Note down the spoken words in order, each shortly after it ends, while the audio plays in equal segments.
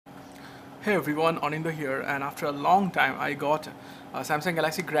Hey everyone, Anindya here, and after a long time I got a Samsung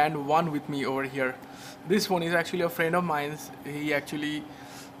Galaxy Grand 1 with me over here. This phone is actually a friend of mine's. He actually,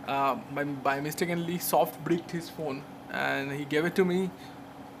 by mistakenly soft bricked his phone and he gave it to me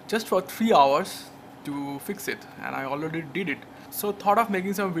just for 3 hours to fix it, and I already did it. So thought of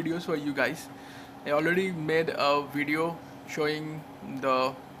making some videos for you guys. I already made a video showing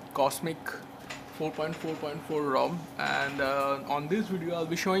the Cosmic 4.4.4 ROM, and on this video I'll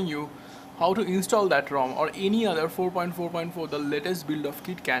be showing you how to install that ROM or any other 4.4.4, the latest build of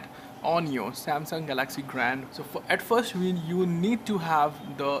KitKat, on your Samsung Galaxy Grand. So at first you need to have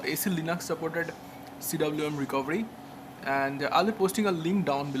the AC Linux supported CWM recovery, and I'll be posting a link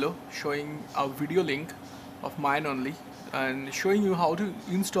down below showing a video link of mine only and showing you how to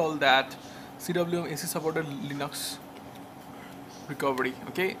install that CWM AC supported Linux recovery.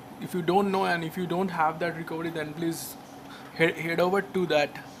 Okay, if you don't know and if you don't have that recovery, then please head over to that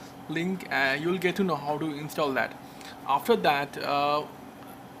link and you'll get to know how to install that. After that,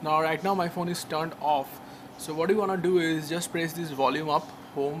 right now my phone is turned off, so what you want to do is just press this volume up,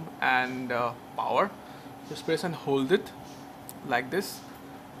 home, and power. Just press and hold it like this,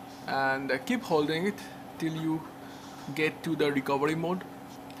 and keep holding it till you get to the recovery mode.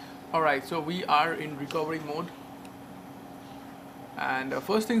 Alright, so we are in recovery mode, and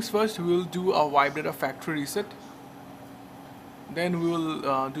first things first, we will do a wipe data factory reset. Then we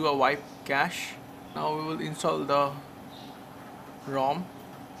will do a wipe cache. Now we will install the ROM,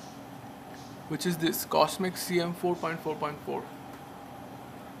 which is this Cosmic CM 4.4.4.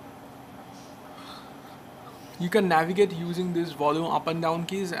 You can navigate using this volume up and down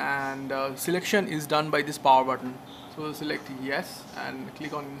keys, and selection is done by this power button. So we'll select yes and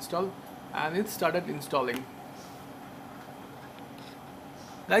click on install, and it started installing.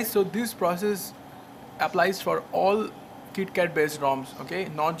 Guys, so this process applies for all KitKat based ROMs, okay,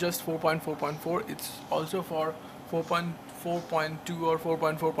 not just 4.4.4, it's also for 4.4.2 or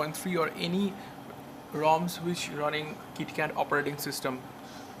 4.4.3 or any ROMs which running KitKat operating system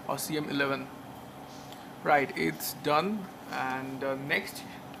or CM11. Right, it's done, and next,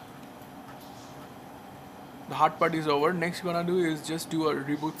 the hard part is over. Next we're gonna do is just do a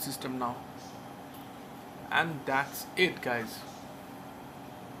reboot system now, and that's it, guys.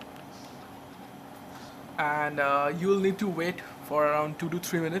 And you'll need to wait for around 2 to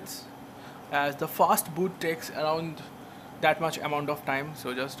 3 minutes, as the fast boot takes around that much amount of time,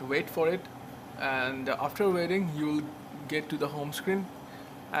 so just wait for it. And after waiting, you'll get to the home screen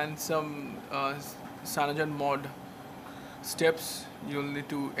and some Cyanogen mod steps. You'll need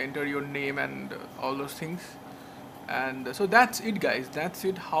to enter your name and all those things. And so that's it, guys. That's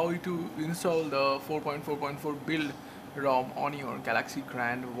it, how to install the 4.4.4 build ROM on your Galaxy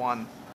Grand 1.